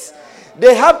estates?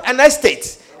 They have an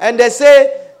estate and they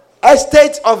say,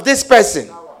 estate of this person.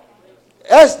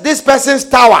 This person's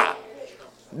tower.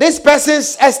 This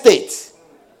person's estate.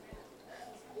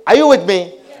 Are you with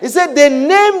me? He said they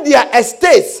name their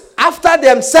estates after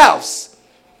themselves.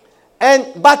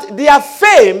 But their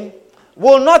fame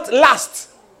will not last.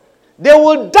 They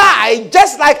will die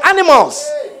just like animals.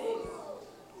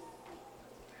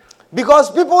 Because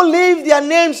people leave their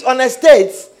names on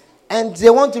estates and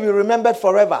they want to be remembered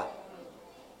forever.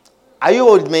 Are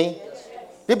you with me?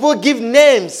 People give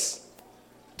names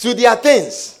to their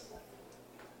things.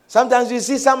 Sometimes you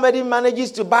see somebody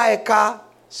manages to buy a car,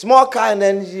 small car, and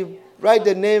then you write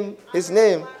the name, his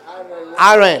name,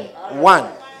 Aaron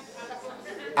 1,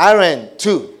 Aaron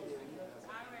 2,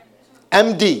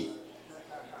 MD.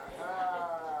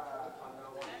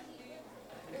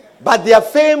 But their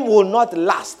fame will not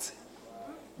last.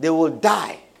 They will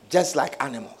die just like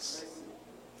animals.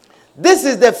 This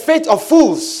is the fate of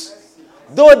fools,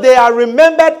 though they are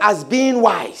remembered as being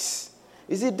wise.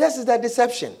 You see, this is the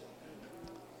deception.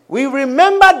 We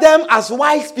remember them as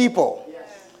wise people.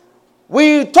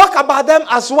 We talk about them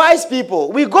as wise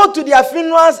people. We go to their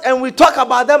funerals and we talk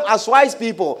about them as wise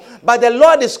people. But the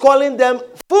Lord is calling them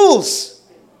fools.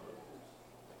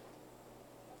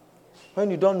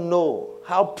 When you don't know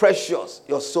how precious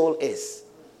your soul is.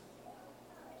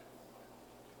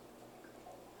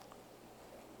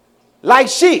 Like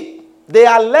sheep, they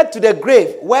are led to the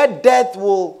grave where death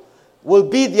will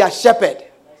be their shepherd.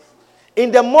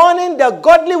 In the morning, the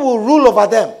godly will rule over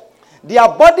them. Their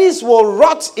bodies will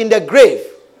rot in the grave,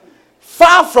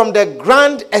 far from the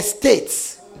grand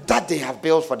estates that they have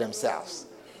built for themselves.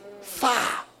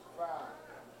 Far.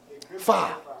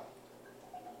 Far.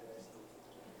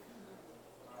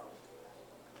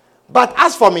 But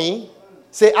as for me,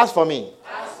 say, as for me.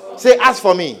 Say, as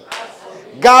for me.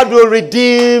 God will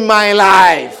redeem my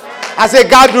life. I say,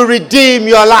 God will redeem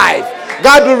your life.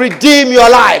 God will redeem your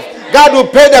life. God will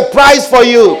pay the price for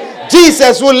you.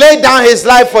 Jesus will lay down his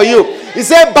life for you. He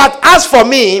said, but as for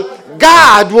me,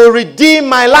 God will redeem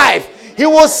my life. He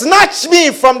will snatch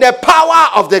me from the power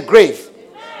of the grave.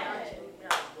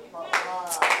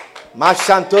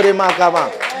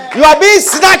 You are being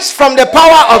snatched from the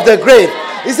power of the grave.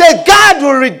 He said, God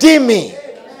will redeem me.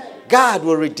 God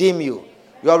will redeem you.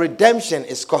 Your redemption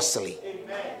is costly.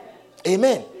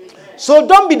 Amen. So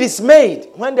don't be dismayed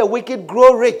when the wicked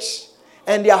grow rich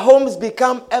and their homes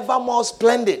become ever more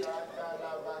splendid.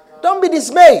 Don't be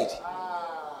dismayed.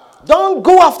 Don't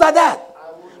go after that.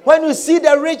 When you see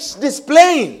the rich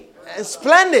displaying and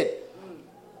splendid.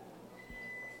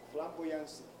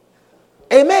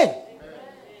 Amen.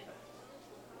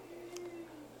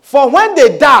 For when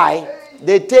they die,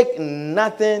 they take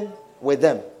nothing with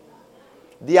them.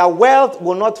 Their wealth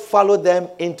will not follow them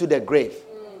into the grave.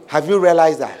 Have you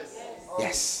realized that?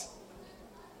 Yes.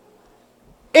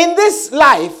 In this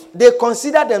life, they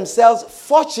consider themselves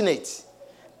fortunate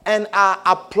and are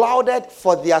applauded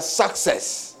for their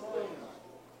success.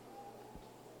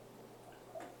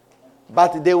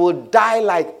 But they will die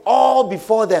like all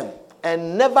before them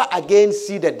and never again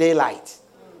see the daylight.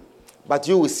 But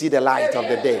you will see the light of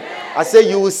the day. I say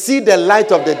you will see the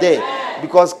light of the day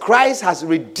because Christ has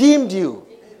redeemed you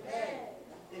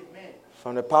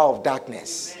from the power of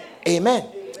darkness. Amen.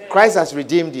 Christ has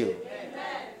redeemed you.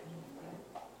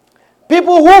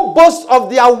 People who boast of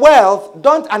their wealth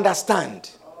don't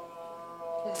understand.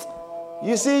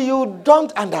 You see, you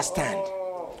don't understand.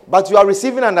 But you are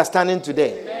receiving understanding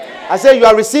today. I say you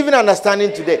are receiving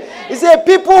understanding today. He said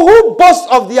people who boast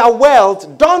of their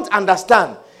wealth don't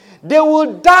understand. They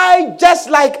will die just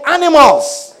like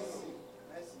animals.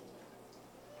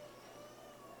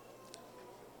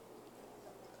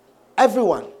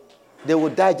 Everyone. They will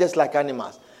die just like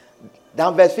animals.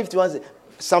 Down verse 51,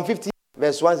 Psalm 50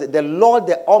 verse 1 says, the Lord,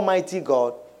 the Almighty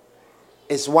God,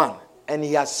 is one. And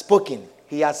he has spoken.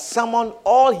 He has summoned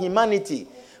all humanity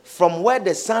from where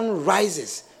the sun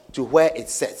rises to where it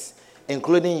sets,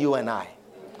 including you and I.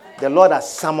 The Lord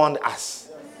has summoned us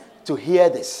to hear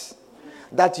this.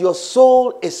 That your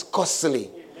soul is costly.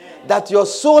 That your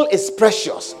soul is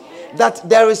precious. That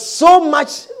there is so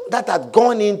much that has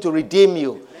gone in to redeem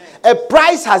you. A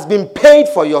price has been paid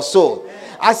for your soul.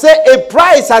 I say a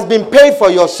price has been paid for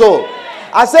your soul.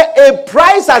 I say a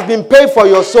price has been paid for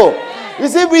your soul. You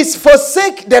see, we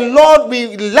forsake the Lord,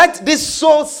 we let this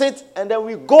soul sit, and then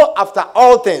we go after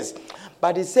all things.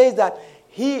 But it says that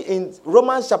he, in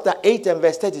Romans chapter 8 and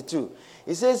verse 32,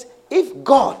 it says, if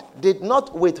God did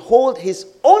not withhold his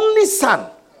only son,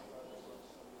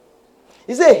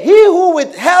 he said, he who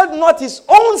withheld not his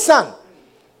own son,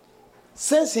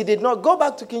 since he did not go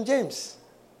back to King James.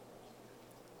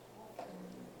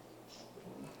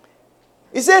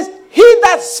 He says, he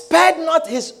that spared not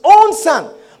his own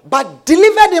son, but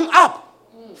delivered him up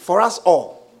for us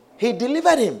all. He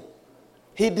delivered him.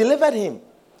 He delivered him.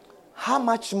 How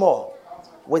much more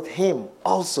with him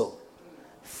also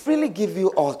freely give you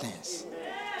all things?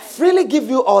 Freely give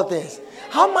you all things.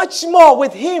 How much more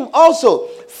with him also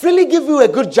freely give you a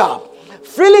good job?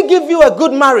 Freely give you a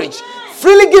good marriage?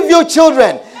 Freely give you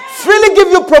children? Freely give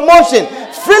you promotion?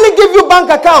 Freely give you bank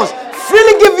accounts?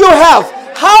 Freely give you health?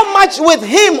 How much with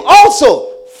him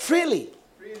also freely?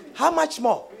 How much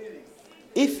more?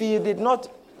 If he did not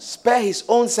spare his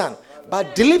own son,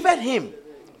 but delivered him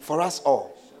for us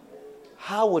all,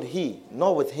 how would he,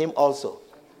 not with him also,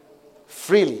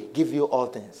 freely give you all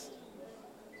things?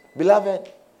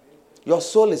 Beloved, Your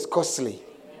soul is costly.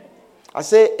 I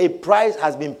say a price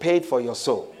has been paid for your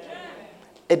soul.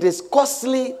 It is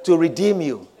costly to redeem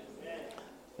you.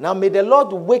 Now may the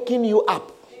Lord waken you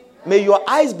up. May your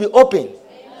eyes be open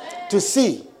to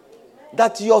see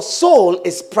that your soul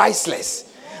is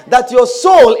priceless. That your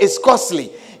soul is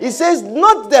costly. He says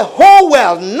not the whole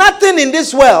world, nothing in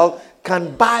this world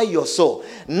can buy your soul.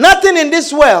 Nothing in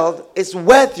this world is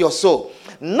worth your soul.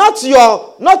 Not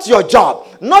your job,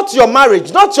 not your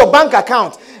marriage, not your bank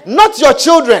account, not your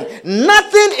children.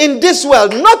 Nothing in this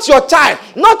world, not your time,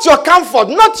 not your comfort,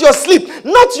 not your sleep,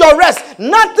 not your rest.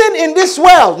 Nothing in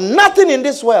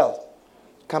this world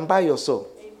can buy your soul.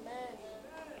 Amen.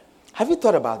 Have you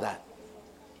thought about that?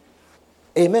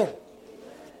 Amen.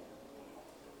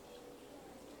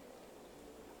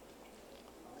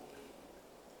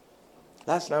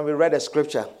 Last night we read a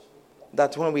scripture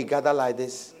that when we gather like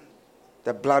this,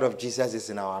 the blood of Jesus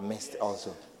is in our midst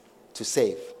also to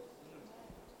save.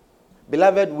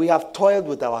 Beloved, we have toiled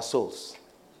with our souls.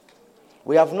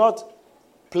 We have not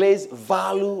placed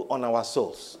value on our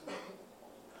souls.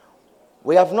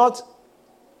 We have not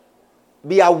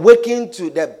been awakened to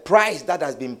the price that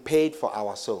has been paid for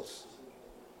our souls.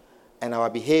 And our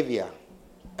behavior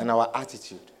and our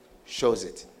attitude shows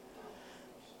it.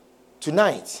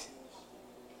 Tonight,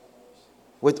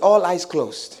 with all eyes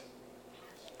closed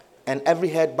and every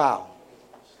head bowed,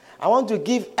 I want to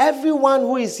give everyone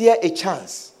who is here a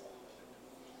chance.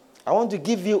 I want to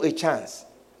give you a chance.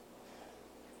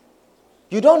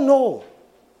 You don't know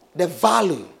the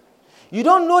value. You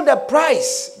don't know the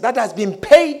price that has been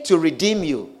paid to redeem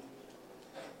you.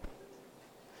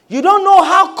 You don't know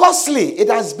how costly it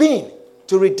has been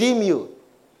to redeem you.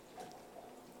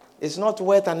 It's not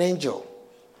worth an angel.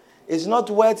 It's not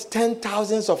worth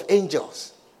 10,000s of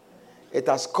angels. It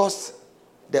has cost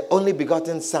the only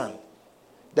begotten Son,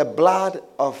 the blood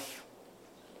of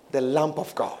the Lamb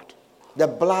of God, the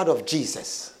blood of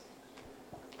Jesus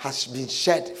has been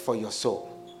shed for your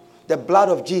soul. The blood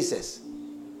of Jesus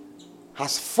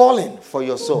has fallen for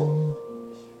your soul.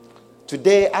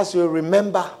 Today, as we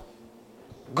remember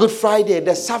Good Friday,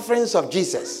 the sufferings of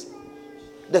Jesus,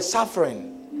 the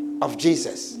suffering of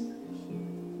Jesus,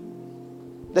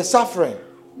 the suffering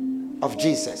of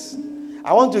Jesus.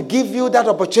 I want to give you that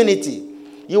opportunity.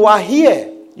 You are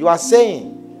here. You are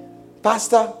saying,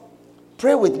 Pastor,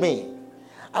 pray with me.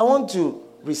 I want to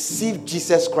receive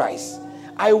Jesus Christ.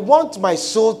 I want my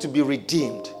soul to be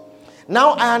redeemed.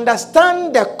 Now I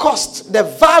understand the cost, the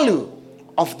value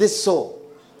of this soul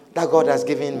that God has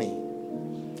given me.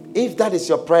 If that is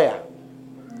your prayer,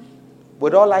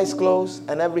 with all eyes closed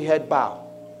and every head bowed,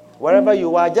 wherever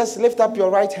you are, just lift up your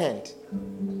right hand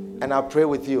and I'll pray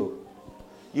with you.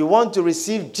 You want to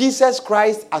receive Jesus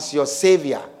Christ as your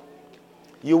Savior.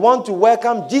 You want to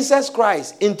welcome Jesus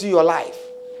Christ into your life.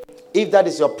 If that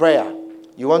is your prayer,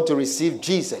 you want to receive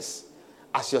Jesus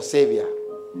as your Savior.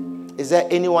 Is there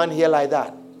anyone here like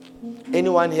that?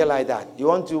 Anyone here like that? You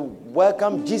want to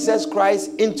welcome Jesus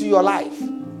Christ into your life.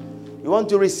 You want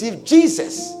to receive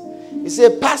Jesus. You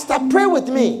say, Pastor, pray with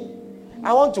me.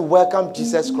 I want to welcome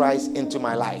Jesus Christ into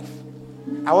my life.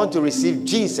 I want to receive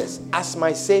Jesus as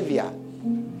my Savior.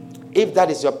 If that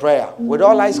is your prayer, with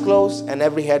all eyes closed and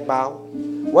every head bowed,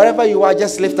 wherever you are,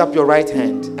 just lift up your right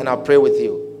hand and I'll pray with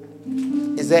you.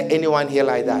 Is there anyone here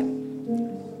like that?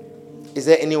 Is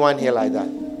there anyone here like that?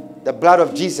 The blood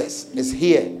of Jesus is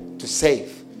here to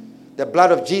save. The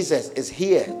blood of Jesus is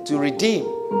here to redeem.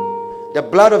 The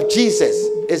blood of Jesus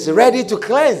is ready to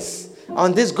cleanse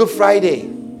on this Good Friday.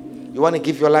 You want to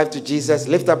give your life to Jesus?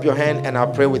 Lift up your hand and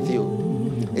I'll pray with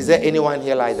you. Is there anyone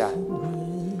here like that?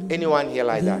 Anyone here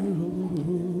like that?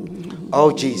 Oh,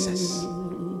 Jesus.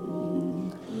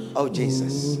 Oh,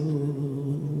 Jesus.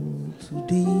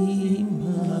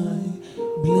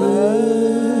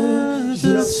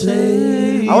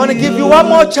 I want to give you one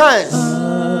more chance.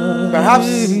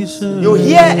 Perhaps you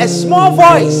hear a small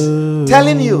voice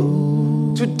telling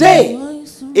you, today,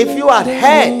 if you had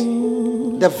heard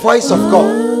the voice of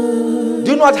God,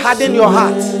 do not harden your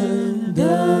heart.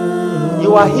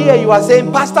 You are here, you are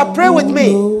saying, Pastor, pray with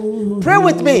me. Pray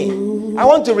with me. I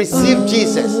want to receive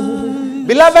Jesus.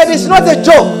 Beloved, it's not a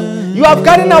joke. You have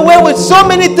gotten away with so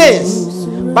many things.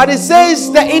 But it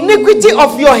says the iniquity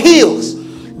of your heels,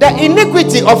 they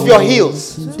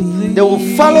will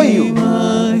follow you.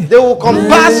 They will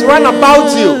compass round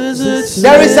about you.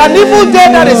 There is an evil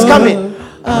day that is coming.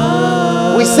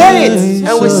 We say it,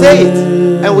 and we say it,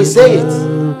 and we say it.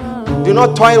 Do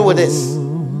not toil with this.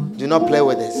 Do not play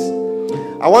with this.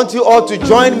 I want you all to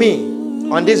join me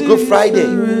on this Good Friday.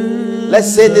 Let's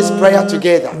say this prayer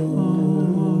together.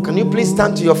 Can you please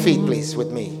stand to your feet, please,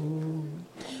 with me?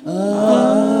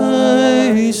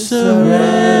 I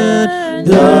surrender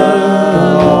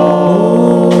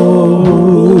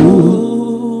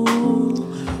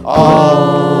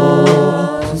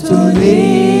all to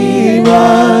thee,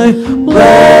 my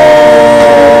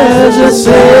precious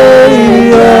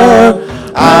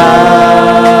Savior.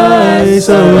 I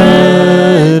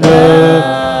surrender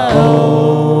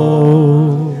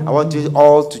all. I want you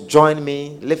all to join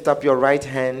me. Lift up your right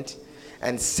hand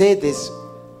and say this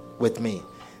with me.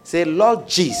 Say, Lord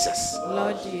Jesus.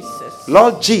 Lord Jesus.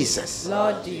 Lord Jesus.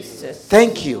 Lord Jesus.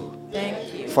 Thank you.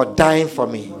 Thank you For dying for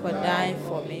me. for dying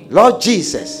for me. Lord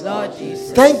Jesus. Lord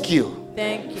Jesus. Thank you.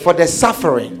 Thank you For the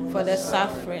suffering. for the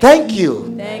suffering. Thank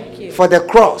you. Thank you For the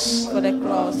cross. for the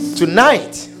cross.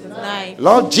 Tonight, Tonight,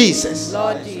 Lord Jesus,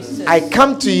 Lord Jesus, I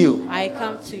come to you I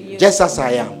come to you just as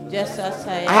I am. just as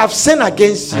I am. I have sinned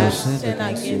against I you. have sinned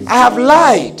against I have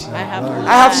lied. I have lied.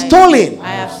 I have stolen.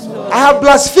 I have stolen. I have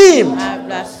blasphemed. I have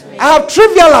blasphemed. I have I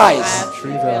trivialized have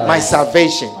trivialized my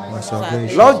salvation. My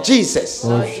salvation. Lord Jesus,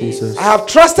 Lord Jesus, I have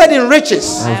trusted in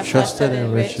riches. I have trusted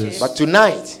in riches. But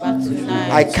tonight, But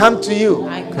tonight, I come to you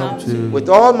I come come to with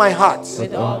all my heart.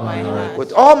 with all my heart.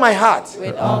 With all my heart.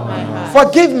 With all my heart.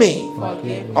 Forgive me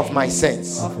Forgive me of my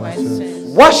sins. of my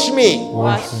sins. Wash me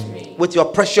Wash me with your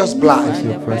precious blood. with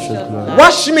your precious blood.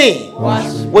 Wash me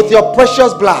Wash me with your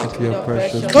precious blood. Your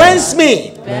precious Cleanse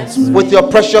me Cleanse me with your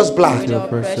precious with blood. your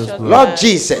precious precious blood. Lord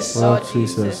Jesus, Lord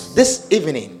Jesus, this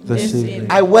evening, this evening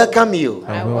I welcome you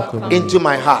I welcome into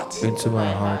my heart. you into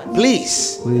my heart.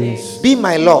 Please Please be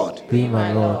my Lord, be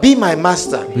my Lord, be my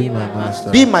Master, be my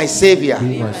Master, be my Savior.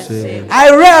 be my Savior. I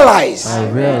realize I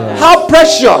realize how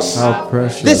precious how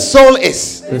precious this soul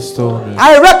is. this stone is.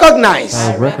 I recognize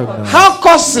I recognize how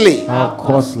costly how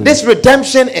costly this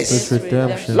redemption this is.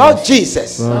 redemption Lord is.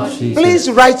 Jesus, Lord Jesus, please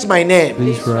write my name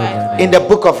please write my in name the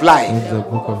book of in life. the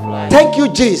book of life. Thank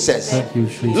you, Jesus. Thank you,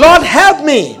 Jesus. Lord, help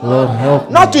me Lord, help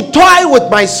not me to toy with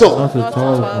my soul. not to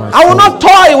toy with my I will soul. not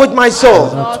toy with my I will soul.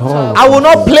 not toy with I will my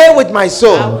not soul. play with my I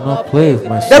soul. will not play with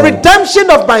my The soul. redemption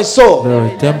of my soul The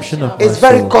redemption of my is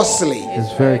very soul costly.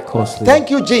 is very costly. Thank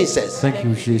you, Jesus, Thank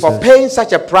you, Jesus, for paying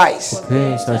such a price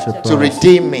paying such a price to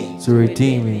redeem me. to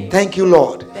redeem me. Thank you,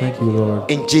 Lord. Thank you, Lord.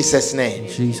 In Jesus' In name,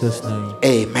 Jesus' name,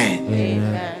 amen.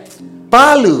 amen.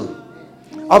 Value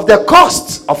of the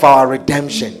cost of our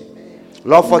redemption.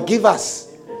 Lord, forgive us,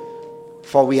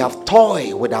 for we have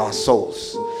toyed with our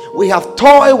souls. We have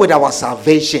toyed with our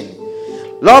salvation.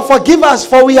 Lord, forgive us,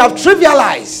 for we have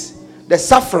trivialized the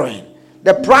suffering,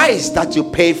 the price that you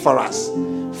paid for us.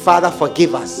 Father,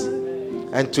 forgive us.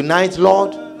 And tonight,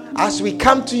 Lord, as we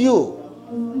come to you,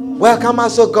 welcome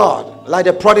us, O God, like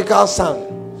the prodigal son.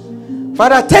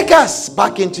 Father, take us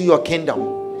back into your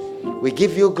kingdom. We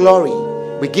give you glory.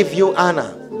 We give you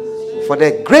honor for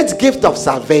the great gift of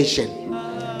salvation.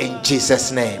 In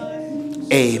Jesus' name,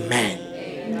 amen.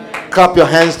 Clap your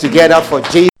hands together for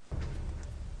Jesus.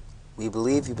 We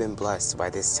believe you've been blessed by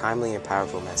this timely and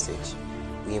powerful message.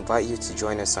 We invite you to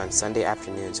join us on Sunday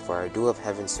afternoons for our Dew of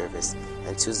Heaven service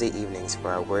and Tuesday evenings for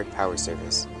our Word Power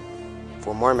service.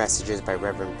 For more messages by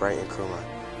Reverend Brighton Krumah,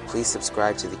 please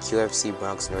subscribe to the QFC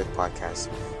Bronx North podcast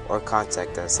or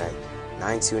contact us at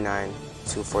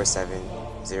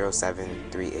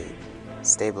 929-247-0738.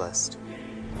 Stay blessed.